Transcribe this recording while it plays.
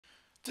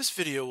This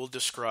video will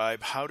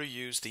describe how to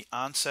use the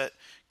Onset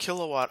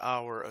Kilowatt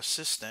Hour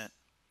Assistant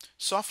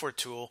software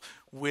tool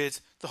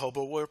with the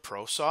HOBOware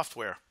Pro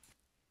software.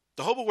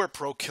 The HOBOware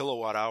Pro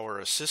Kilowatt Hour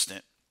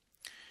Assistant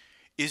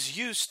is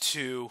used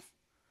to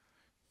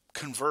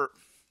convert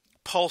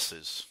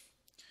pulses,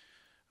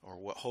 or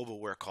what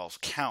HOBOware calls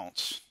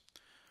counts,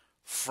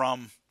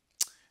 from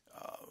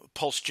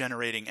pulse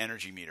generating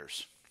energy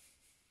meters.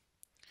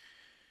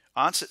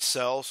 Onset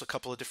sells a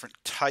couple of different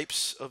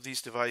types of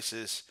these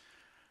devices,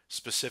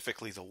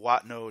 specifically the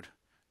watt node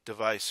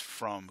device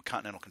from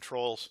Continental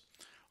Controls,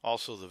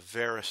 also the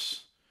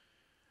Veris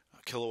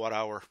kilowatt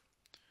hour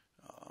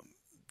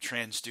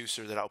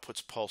transducer that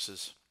outputs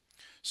pulses.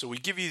 So we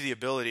give you the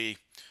ability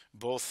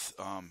both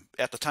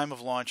at the time of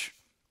launch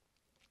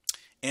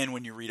and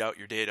when you read out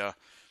your data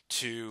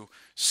to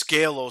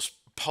scale those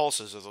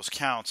pulses or those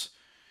counts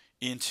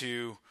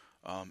into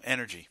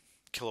energy,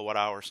 kilowatt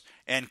hours,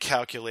 and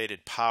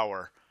calculated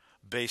power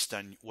based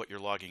on what your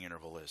logging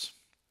interval is.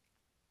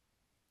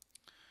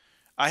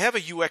 I have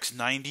a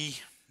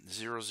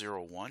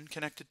UX90-001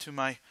 connected to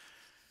my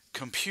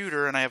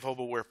computer, and I have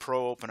HOBOware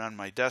Pro open on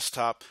my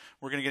desktop.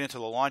 We're going to get into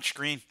the launch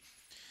screen.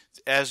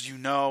 As you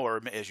know,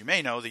 or as you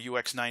may know, the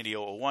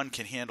UX90-001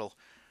 can handle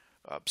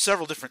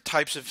several different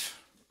types of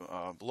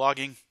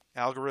logging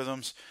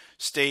algorithms,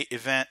 state,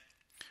 event,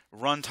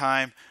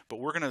 runtime, but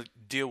we're going to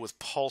deal with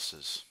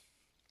pulses.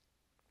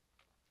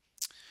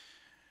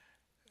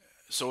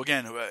 So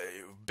again,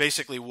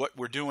 basically what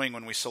we're doing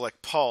when we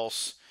select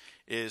pulse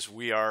is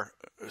we are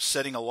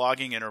setting a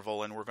logging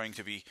interval, and we're going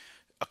to be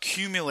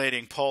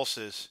accumulating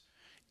pulses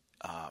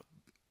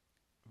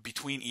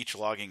between each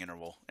logging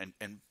interval,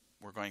 and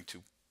we're going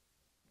to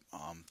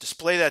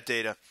display that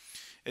data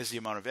as the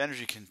amount of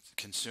energy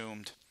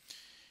consumed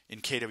in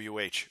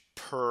kWh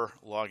per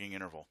logging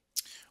interval.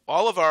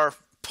 All of our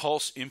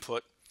pulse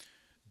input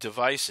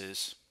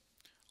devices,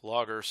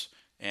 loggers,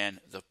 and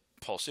the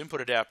pulse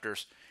input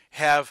adapters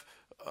have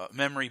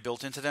memory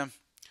built into them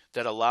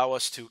that allow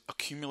us to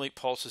accumulate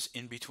pulses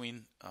in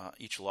between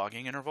each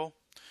logging interval.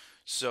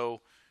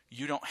 So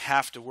you don't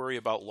have to worry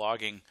about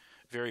logging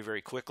very, very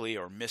quickly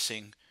or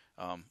missing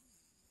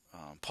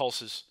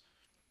pulses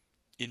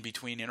in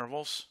between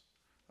intervals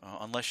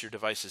unless your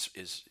device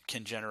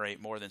can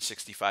generate more than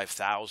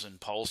 65,000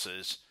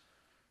 pulses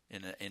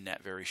in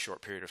that very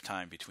short period of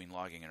time between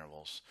logging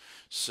intervals.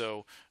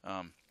 So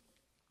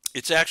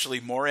it's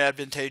actually more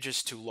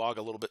advantageous to log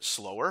a little bit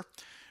slower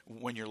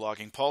when you're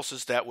logging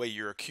pulses. That way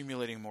you're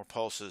accumulating more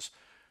pulses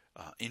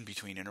in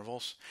between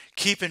intervals.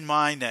 Keep in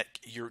mind that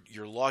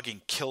you're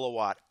logging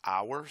kilowatt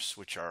hours,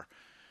 which are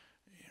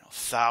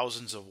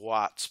thousands of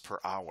watts per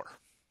hour.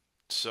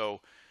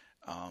 So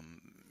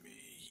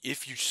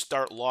if you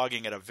start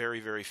logging at a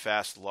very, very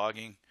fast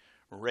logging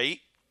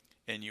rate,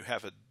 and you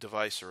have a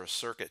device or a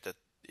circuit that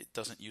it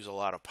doesn't use a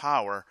lot of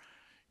power,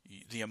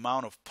 the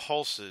amount of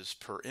pulses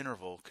per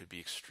interval could be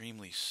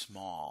extremely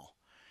small.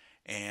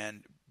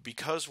 And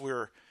because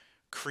we're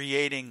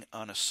creating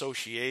an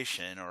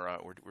association, or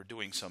we're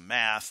doing some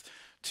math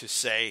to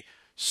say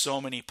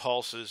so many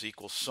pulses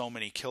equals so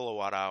many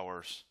kilowatt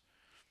hours,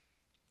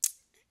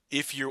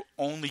 if you're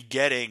only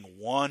getting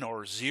 1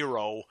 or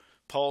 0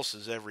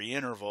 pulses every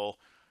interval,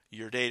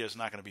 your data is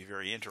not going to be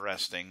very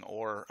interesting,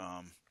 or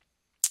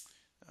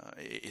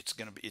it's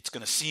going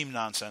to seem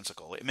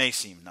nonsensical. It may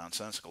seem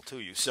nonsensical to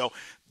you. So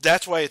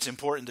that's why it's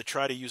important to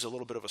try to use a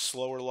little bit of a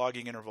slower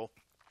logging interval.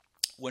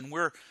 When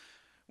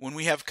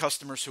we have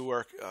customers who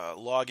are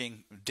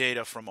logging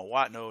data from a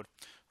watt node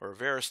or a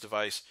Veris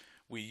device,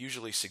 we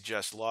usually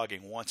suggest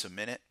logging once a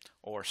minute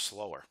or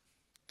slower.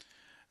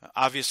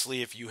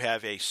 Obviously, if you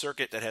have a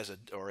circuit that has a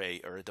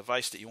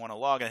device that you want to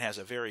log and has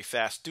a very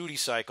fast duty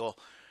cycle,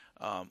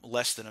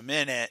 less than a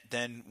minute,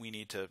 then we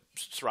need to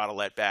throttle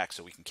that back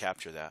so we can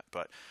capture that.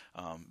 But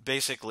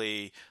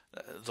basically,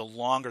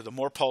 the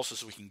more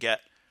pulses we can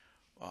get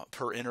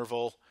per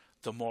interval,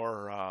 the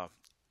more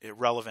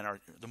relevant our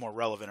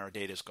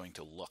data is going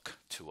to look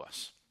to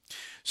us.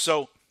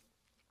 So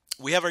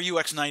we have our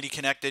UX90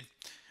 connected.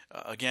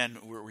 Again,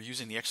 we're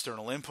using the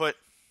external input,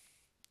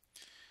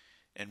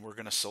 and we're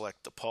going to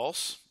select the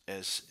pulse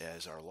as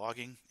our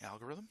logging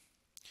algorithm.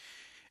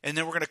 And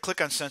then we're going to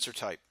click on sensor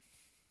type.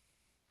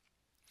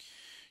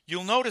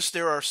 You'll notice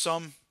there are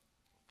some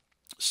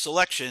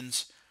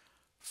selections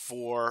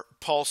for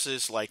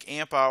pulses like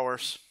amp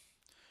hours,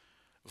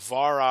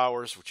 var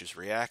hours, which is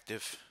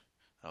reactive,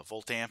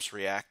 volt amps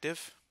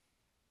reactive,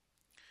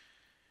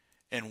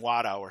 and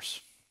watt hours.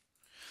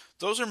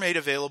 Those are made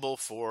available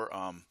for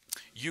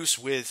use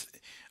with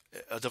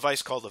a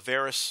device called the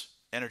Veris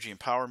energy and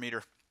power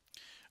meter.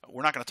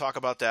 We're not going to talk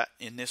about that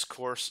in this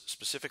course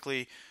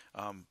specifically.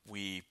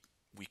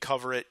 We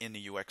cover it in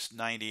the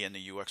UX90 and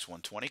the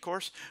UX120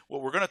 course.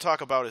 What we're going to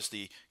talk about is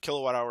the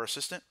kilowatt hour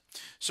assistant.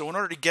 So in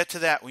order to get to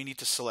that, we need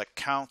to select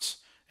counts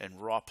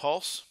and raw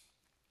pulse.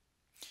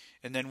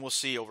 And then we'll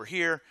see over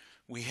here,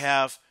 we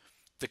have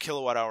the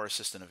kilowatt hour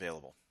assistant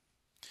available.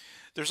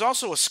 There's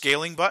also a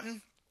scaling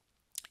button.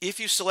 If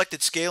you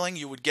selected scaling,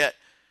 you would get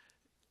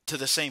to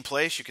the same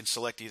place, you can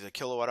select either the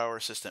kilowatt hour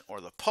assistant or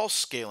the pulse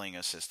scaling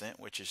assistant,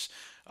 which is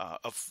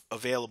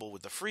available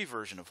with the free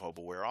version of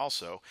HOBOware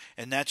also.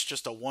 And that's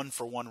just a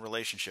one-for-one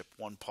relationship.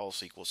 One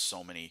pulse equals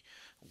so many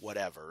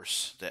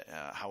whatevers, that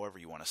however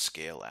you want to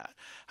scale at.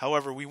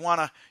 However, we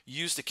want to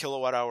use the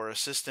kilowatt hour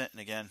assistant,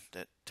 and again,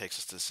 that takes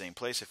us to the same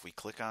place if we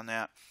click on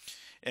that.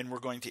 And we're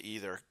going to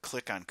either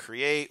click on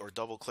create or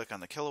double click on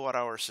the kilowatt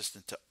hour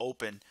assistant to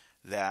open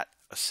that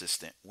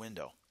assistant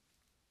window.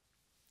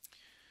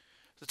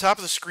 At the top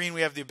of the screen,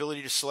 we have the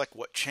ability to select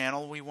what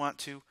channel we want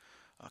to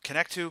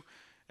connect to.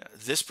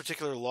 This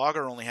particular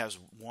logger only has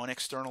one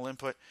external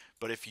input,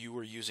 but if you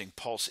were using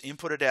pulse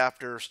input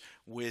adapters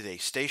with a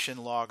station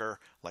logger,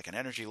 like an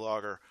energy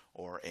logger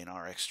or an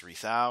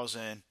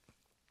RX3000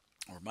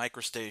 or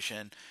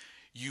microstation,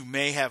 you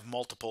may have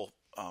multiple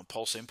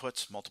pulse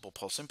inputs, multiple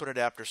pulse input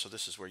adapters, so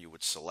this is where you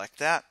would select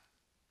that.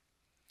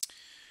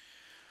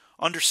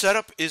 Under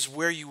setup is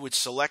where you would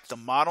select the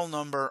model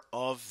number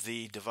of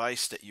the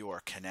device that you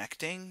are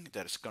connecting,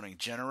 that is going to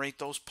generate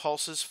those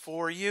pulses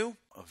for you.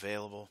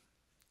 Available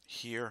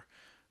here.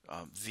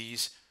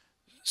 These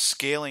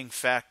scaling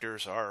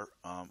factors are,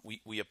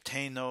 we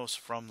obtain those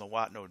from the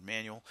Wattnode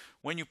manual.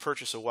 When you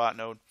purchase a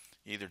Wattnode,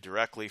 either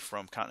directly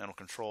from Continental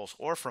Controls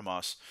or from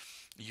us,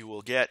 you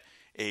will get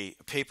a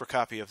paper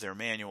copy of their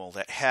manual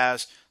that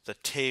has the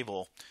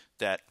table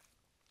that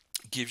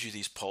gives you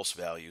these pulse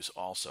values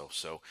also.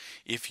 So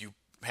if you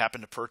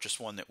happen to purchase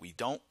one that we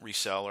don't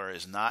resell or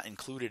is not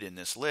included in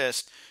this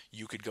list,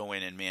 you could go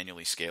in and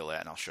manually scale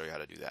that, and I'll show you how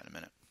to do that in a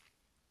minute.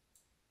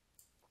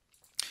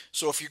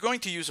 So if you're going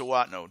to use a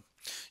Wattnode,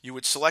 you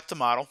would select the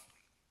model,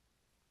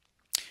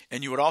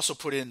 and you would also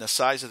put in the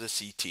size of the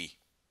CT,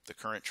 the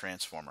current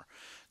transformer,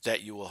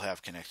 that you will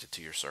have connected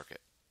to your circuit.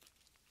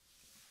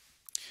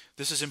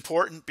 This is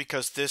important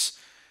because this,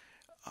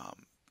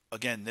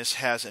 again, this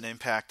has an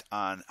impact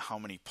on how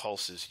many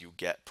pulses you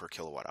get per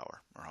kilowatt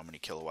hour, or how many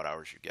kilowatt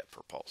hours you get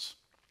per pulse.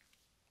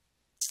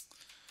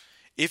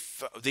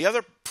 If the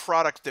other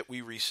product that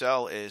we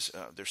resell is,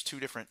 there's two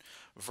different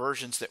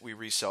versions that we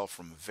resell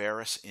from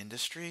Varus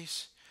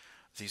Industries.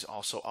 These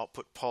also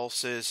output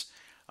pulses.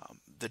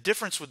 The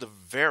difference with the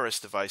Varus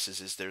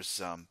devices is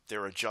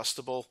they're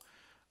adjustable.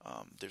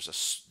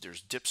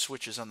 There's dip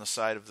switches on the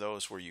side of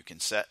those where you can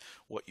set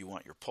what you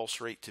want your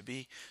pulse rate to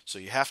be. So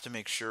you have to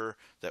make sure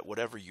that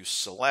whatever you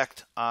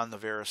select on the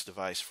Varus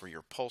device for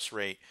your pulse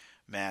rate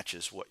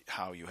matches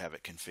how you have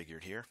it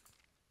configured here.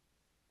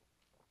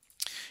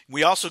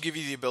 We also give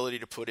you the ability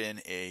to put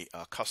in a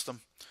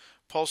custom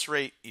pulse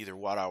rate, either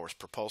watt hours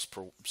per pulse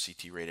per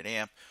CT rated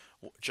amp,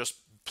 just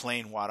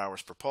plain watt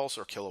hours per pulse,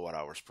 or kilowatt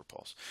hours per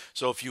pulse.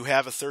 So if you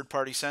have a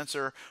third-party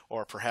sensor,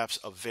 or perhaps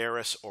a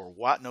Varus or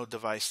Wattnode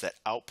device that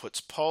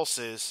outputs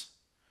pulses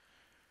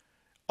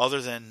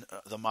other than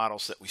the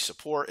models that we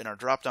support in our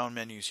drop-down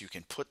menus, you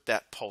can put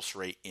that pulse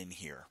rate in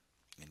here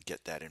and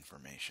get that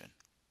information.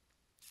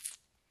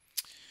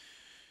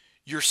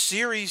 Your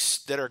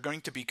series that are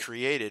going to be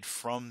created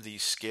from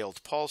these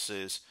scaled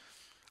pulses,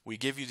 we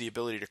give you the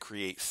ability to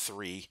create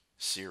 3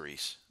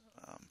 series.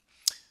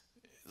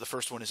 The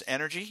first one is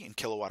energy in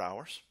kilowatt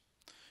hours.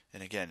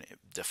 And again,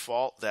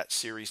 default, that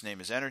series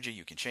name is energy.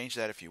 You can change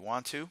that if you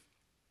want to.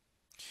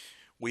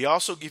 We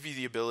also give you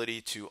the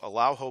ability to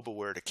allow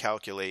HOBOware to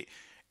calculate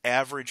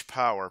average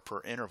power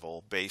per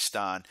interval based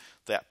on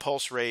that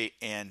pulse rate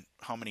and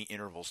how many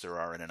intervals there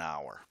are in an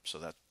hour. So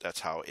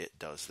that's how it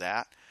does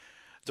that.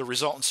 The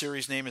resultant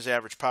series name is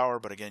average power,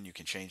 but again, you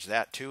can change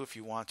that too if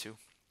you want to.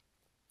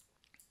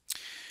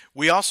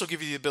 We also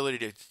give you the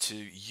ability to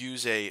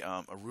use a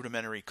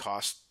rudimentary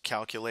cost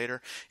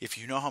calculator. If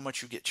you know how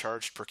much you get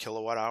charged per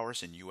kilowatt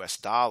hours in US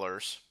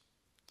dollars,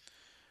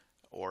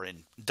 or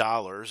in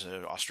dollars,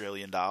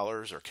 Australian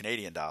dollars or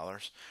Canadian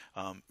dollars,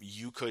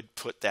 you could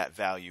put that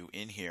value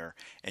in here,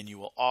 and you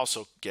will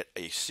also get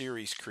a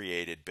series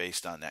created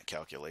based on that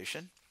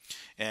calculation.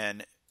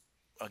 And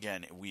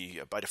again,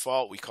 by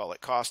default we call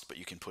it cost, but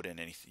you can put in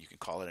anything. You can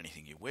call it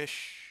anything you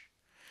wish.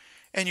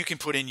 And you can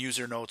put in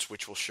user notes,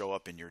 which will show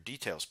up in your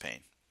details pane.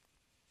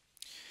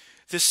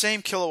 This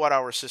same kilowatt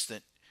hour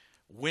assistant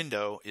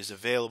window is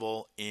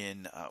available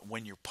in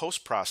when your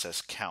post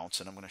process counts,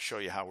 and I'm going to show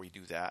you how we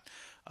do that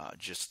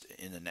just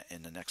in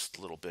the next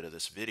little bit of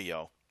this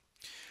video.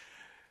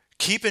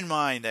 Keep in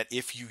mind that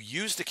if you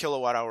use the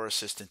kilowatt hour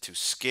assistant to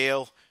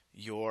scale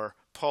your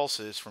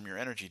pulses from your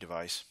energy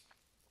device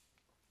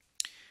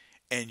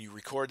and you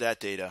record that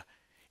data,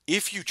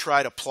 if you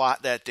try to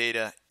plot that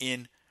data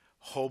in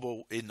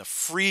the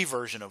free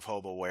version of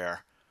HOBOware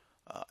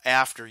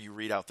after you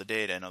read out the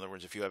data, in other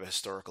words, if you have a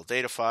historical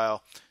data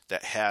file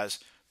that has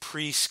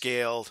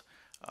pre-scaled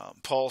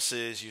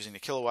pulses using the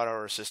kilowatt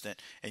hour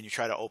assistant, and you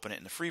try to open it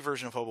in the free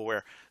version of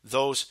HOBOware,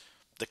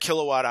 the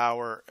kilowatt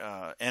hour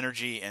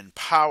energy and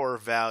power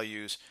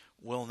values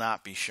will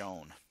not be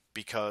shown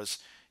because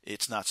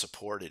it's not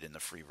supported in the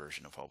free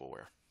version of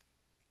HOBOware.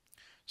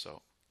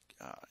 So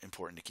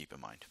important to keep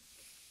in mind.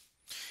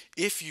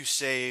 If you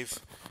save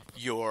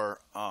your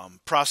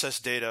process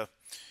data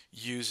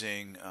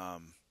using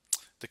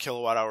the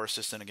kilowatt hour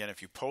assistant, again,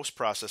 if you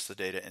post-process the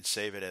data and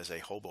save it as a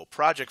Hobo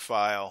project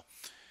file,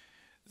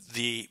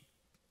 the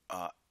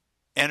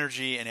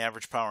energy and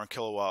average power and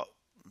kilowatt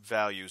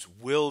values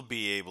will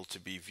be able to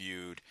be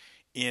viewed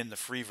in the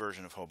free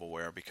version of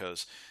HOBOware,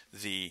 because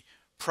the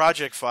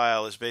project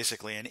file is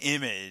basically an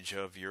image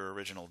of your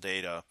original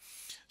data,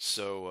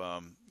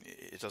 so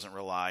it doesn't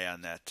rely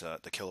on that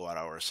the kilowatt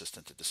hour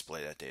assistant to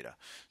display that data.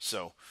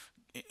 So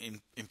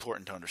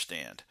important to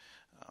understand.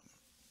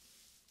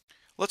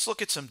 Let's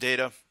look at some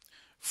data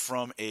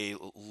from a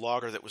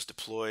logger that was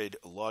deployed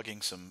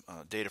logging some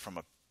data from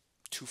a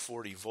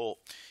 240 volt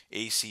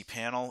AC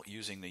panel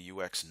using the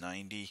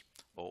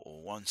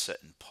UX90-001 set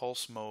in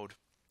pulse mode.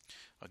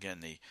 Again,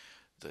 the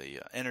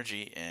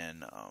energy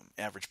and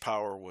average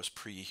power was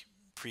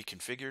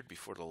pre-configured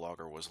before the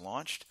logger was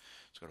launched.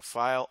 So go to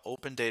File,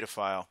 Open Data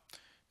File.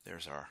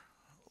 There's our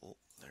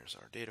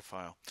data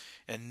file,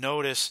 and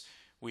notice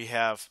we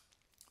have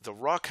the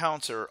raw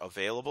counts are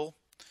available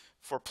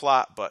for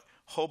plot, but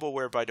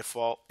HOBOware by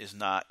default is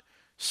not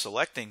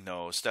selecting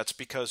those. That's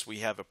because we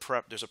have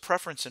there's a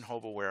preference in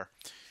HOBOware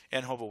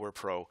and HOBOware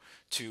Pro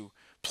to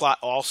plot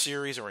all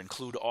series or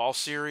include all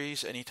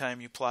series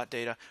anytime you plot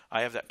data.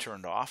 I have that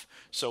turned off.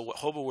 So what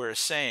HOBOware is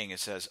saying, it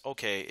says,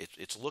 okay,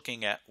 it's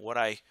looking at what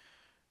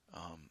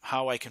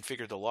how I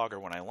configured the logger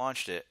when I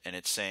launched it, and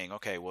it's saying,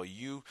 okay, well,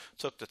 you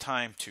took the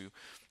time to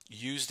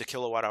use the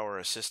kilowatt hour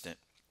assistant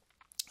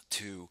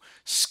to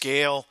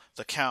scale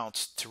the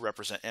counts to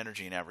represent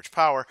energy and average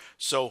power.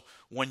 So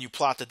when you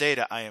plot the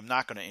data, I am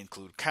not going to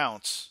include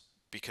counts,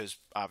 because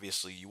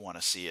obviously you want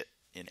to see it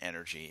in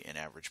energy and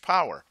average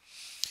power.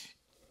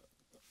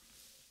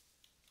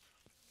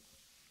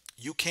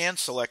 You can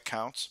select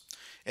counts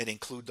and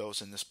include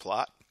those in this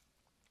plot,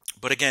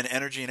 but again,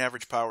 energy and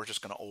average power is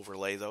just going to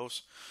overlay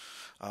those.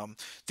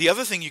 The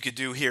other thing you could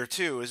do here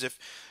too is, if,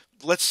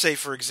 let's say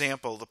for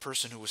example, the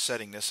person who was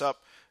setting this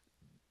up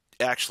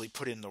actually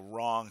put in the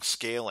wrong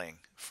scaling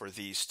for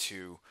these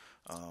two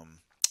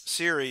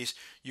series,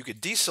 you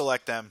could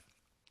deselect them,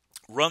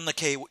 run the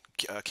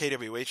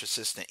kWh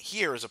assistant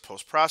here as a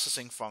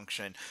post-processing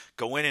function,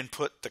 go in and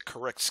put the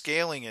correct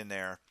scaling in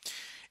there,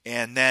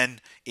 and then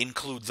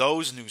include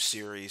those new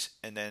series,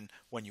 and then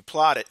when you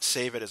plot it,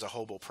 save it as a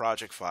Hobo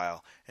project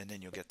file, and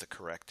then you'll get the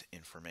correct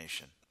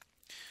information.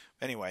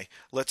 Anyway,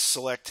 let's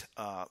select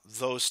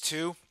those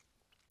two.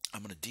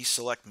 I'm going to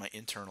deselect my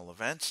internal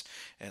events,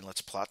 and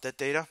let's plot that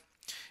data.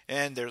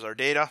 And there's our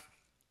data.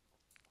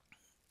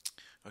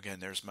 Again,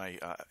 there's my,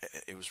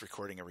 it was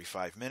recording every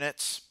 5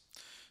 minutes.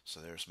 So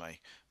there's my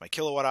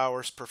kilowatt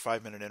hours per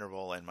 5-minute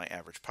interval and my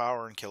average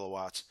power in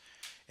kilowatts.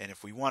 And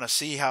if we want to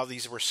see how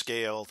these were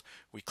scaled,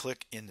 we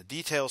click in the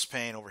details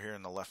pane over here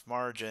in the left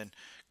margin,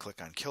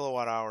 click on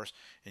kilowatt hours,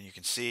 and you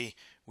can see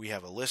we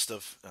have a list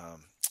of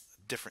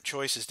different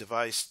choices,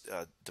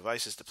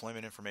 devices,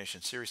 deployment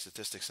information, series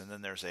statistics, and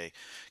then there's a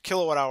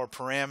kilowatt hour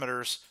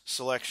parameters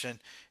selection.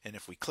 And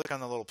if we click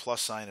on the little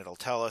plus sign, it'll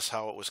tell us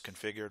how it was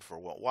configured for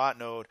what watt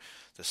node,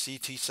 the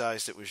CT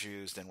size that was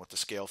used, and what the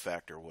scale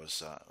factor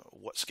was,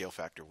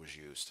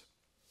 used.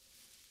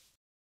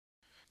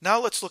 Now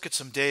let's look at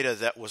some data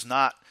that was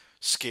not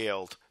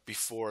scaled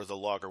before the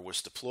logger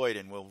was deployed,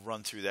 and we'll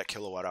run through that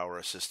kilowatt hour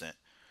assistant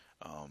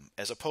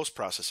as a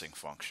post-processing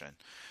function.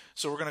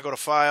 So we're going to go to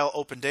File,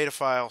 Open Data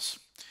Files,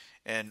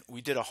 and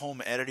we did a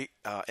home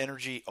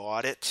energy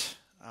audit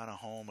on a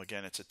home.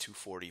 Again, it's a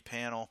 240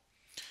 panel.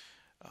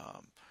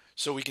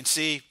 So we can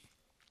see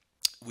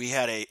we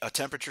had a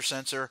temperature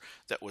sensor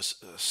that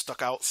was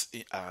stuck out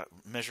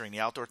measuring the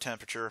outdoor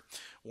temperature,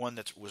 one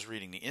that was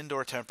reading the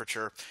indoor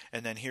temperature,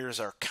 and then here's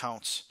our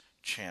counts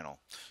channel.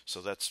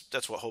 So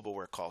that's what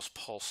HOBOware calls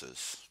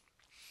pulses.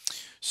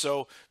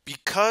 So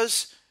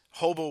because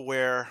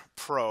HOBOware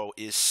Pro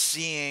is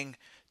seeing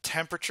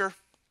temperature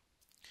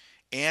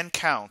and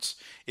counts,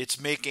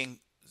 it's making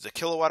the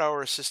kilowatt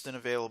hour assistant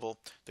available,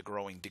 the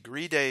growing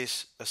degree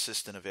days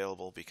assistant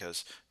available,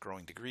 because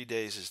growing degree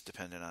days is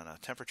dependent on a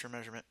temperature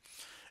measurement,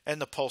 and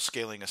the pulse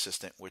scaling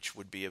assistant, which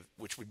would be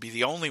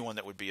the only one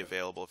that would be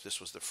available if this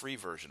was the free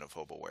version of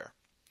HOBOware.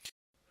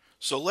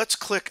 So let's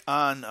click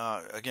on,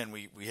 again,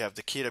 we have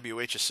the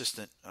kWh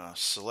assistant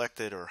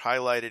selected or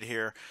highlighted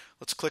here.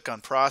 Let's click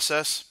on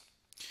process.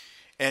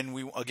 And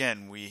we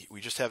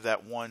just have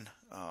that one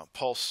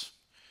pulse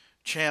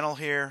channel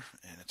here,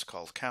 and it's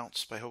called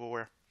counts by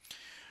HOBOware.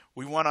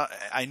 We want to,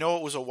 I know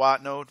it was a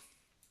watt node,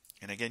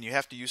 and again, you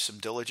have to use some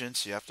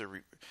diligence. You have to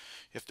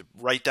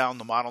write down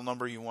the model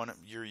number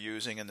you're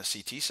using and the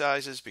CT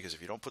sizes, because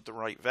if you don't put the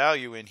right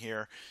value in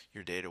here,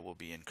 your data will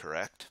be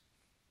incorrect.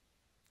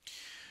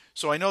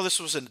 So I know this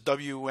was a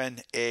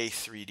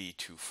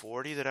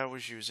WNA3D240 that I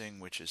was using,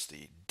 which is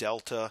the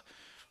Delta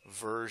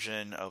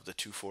version of the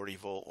 240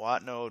 volt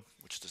watt node,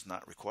 which does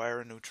not require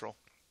a neutral.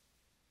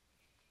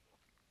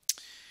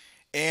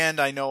 And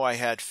I know I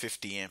had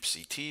 50 amp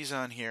CTs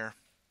on here.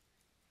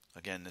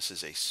 Again, this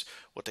is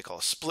what they call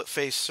a split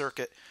phase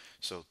circuit,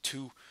 so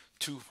two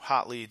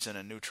hot leads and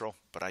a neutral,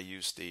 but I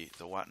used the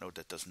watt node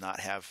that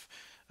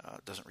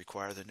doesn't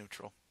require the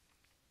neutral.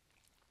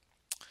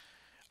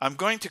 I'm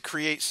going to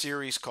create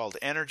series called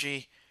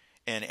energy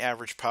and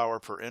average power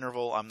per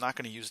interval. I'm not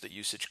going to use the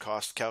usage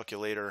cost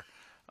calculator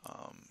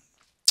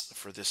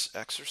for this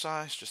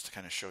exercise, just to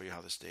kind of show you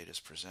how this data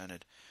is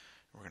presented.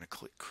 We're going to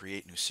click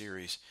create new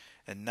series.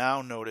 And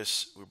now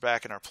notice we're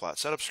back in our plot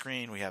setup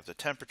screen. We have the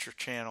temperature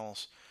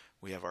channels,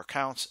 we have our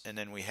counts, and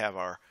then we have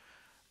our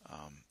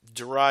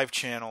derived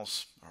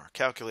channels, our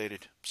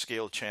calculated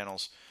scaled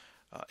channels,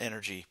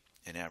 energy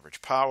and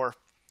average power.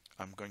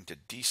 I'm going to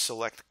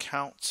deselect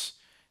counts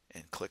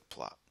and click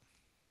plot.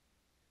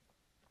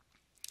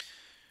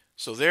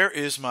 So there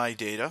is my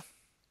data.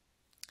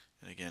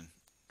 And again,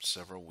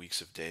 several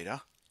weeks of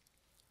data.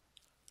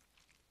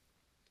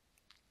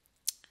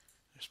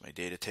 There's my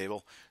data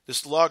table.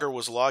 This logger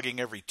was logging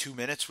every 2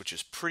 minutes, which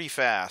is pretty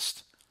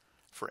fast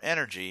for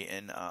energy.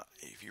 And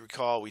if you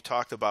recall, we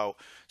talked about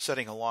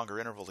setting a longer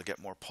interval to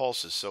get more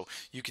pulses. So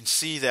you can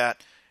see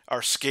that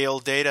our scale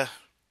data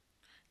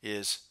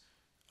is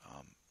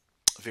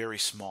very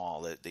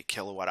small. The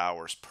kilowatt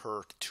hours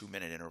per 2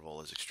 minute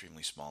interval is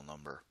extremely small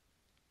number.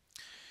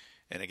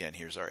 And again,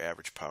 here's our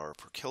average power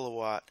per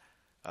kilowatt,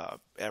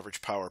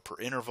 average power per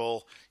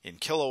interval in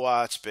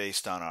kilowatts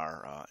based on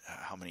our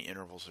how many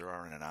intervals there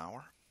are in an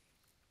hour.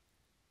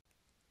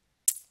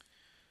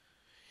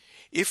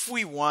 If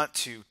we want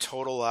to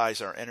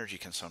totalize our energy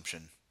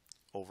consumption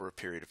over a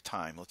period of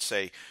time, let's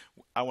say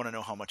I want to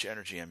know how much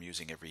energy I'm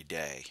using every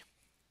day.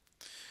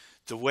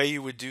 The way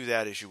you would do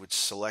that is you would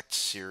select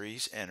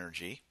series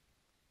energy,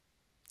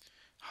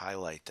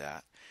 highlight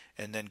that,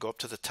 and then go up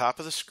to the top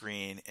of the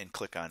screen and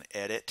click on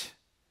edit,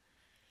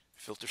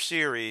 filter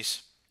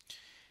series,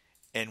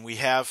 and we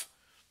have,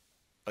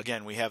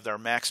 again, we have our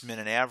max, min,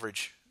 and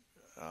average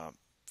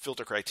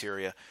filter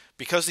criteria.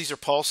 Because these are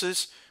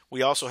pulses,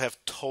 we also have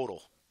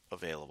total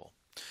available.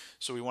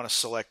 So we want to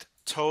select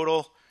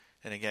total,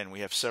 and again, we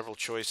have several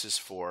choices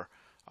for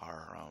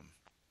our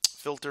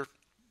filter.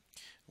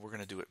 We're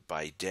going to do it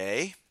by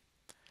day,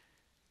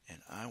 and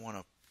I want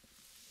to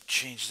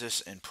change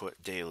this and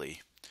put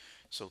daily.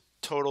 So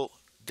total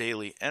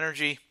daily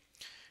energy,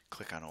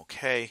 click on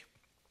OK.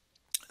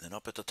 And then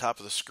up at the top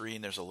of the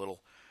screen, there's a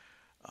little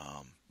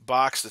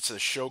box that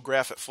says show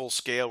graph at full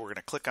scale. We're going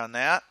to click on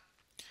that,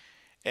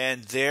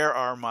 and there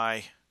are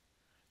my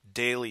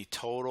daily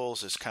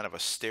totals as kind of a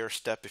stair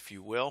step, if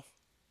you will.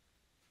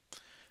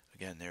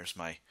 Again, there's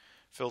my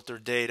filter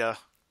data,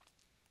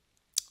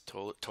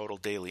 total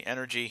daily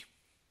energy.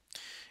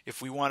 If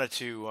we wanted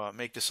to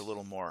make this a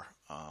little more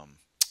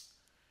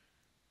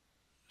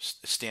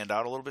stand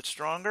out a little bit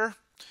stronger,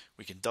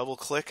 we can double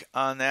click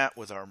on that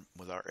with our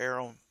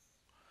arrow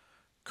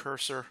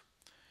cursor,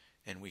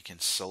 and we can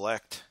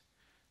select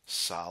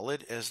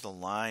solid as the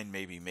line,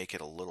 maybe make it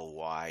a little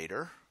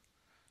wider.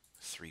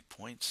 3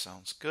 points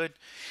sounds good.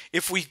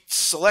 If we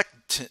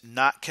select to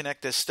not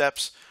connect as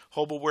steps,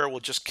 HOBOware will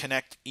just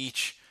connect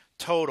each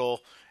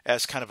total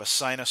as kind of a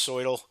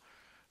sinusoidal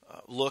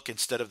look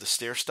instead of the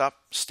stair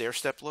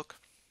step look.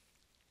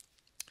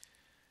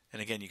 And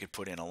again, you could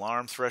put in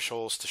alarm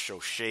thresholds to show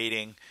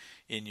shading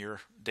in your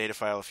data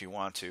file if you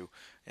want to,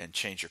 and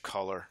change your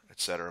color,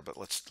 etc. But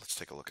let's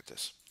take a look at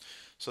this.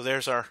 So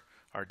there's our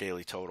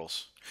daily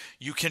totals.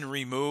 You can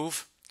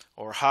remove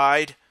or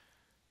hide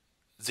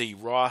the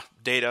raw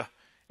data,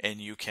 and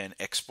you can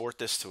export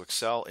this to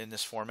Excel in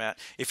this format.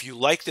 If you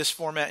like this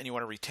format and you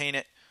want to retain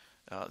it,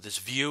 this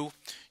view,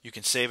 you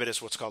can save it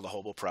as what's called the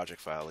Hobo project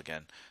file.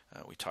 Again,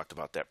 we talked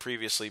about that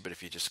previously, but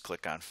if you just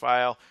click on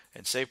File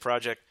and Save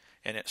Project,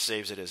 and it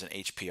saves it as an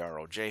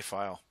HPROJ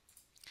file,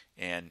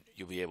 and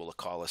you'll be able to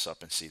call this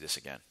up and see this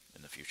again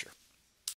in the future.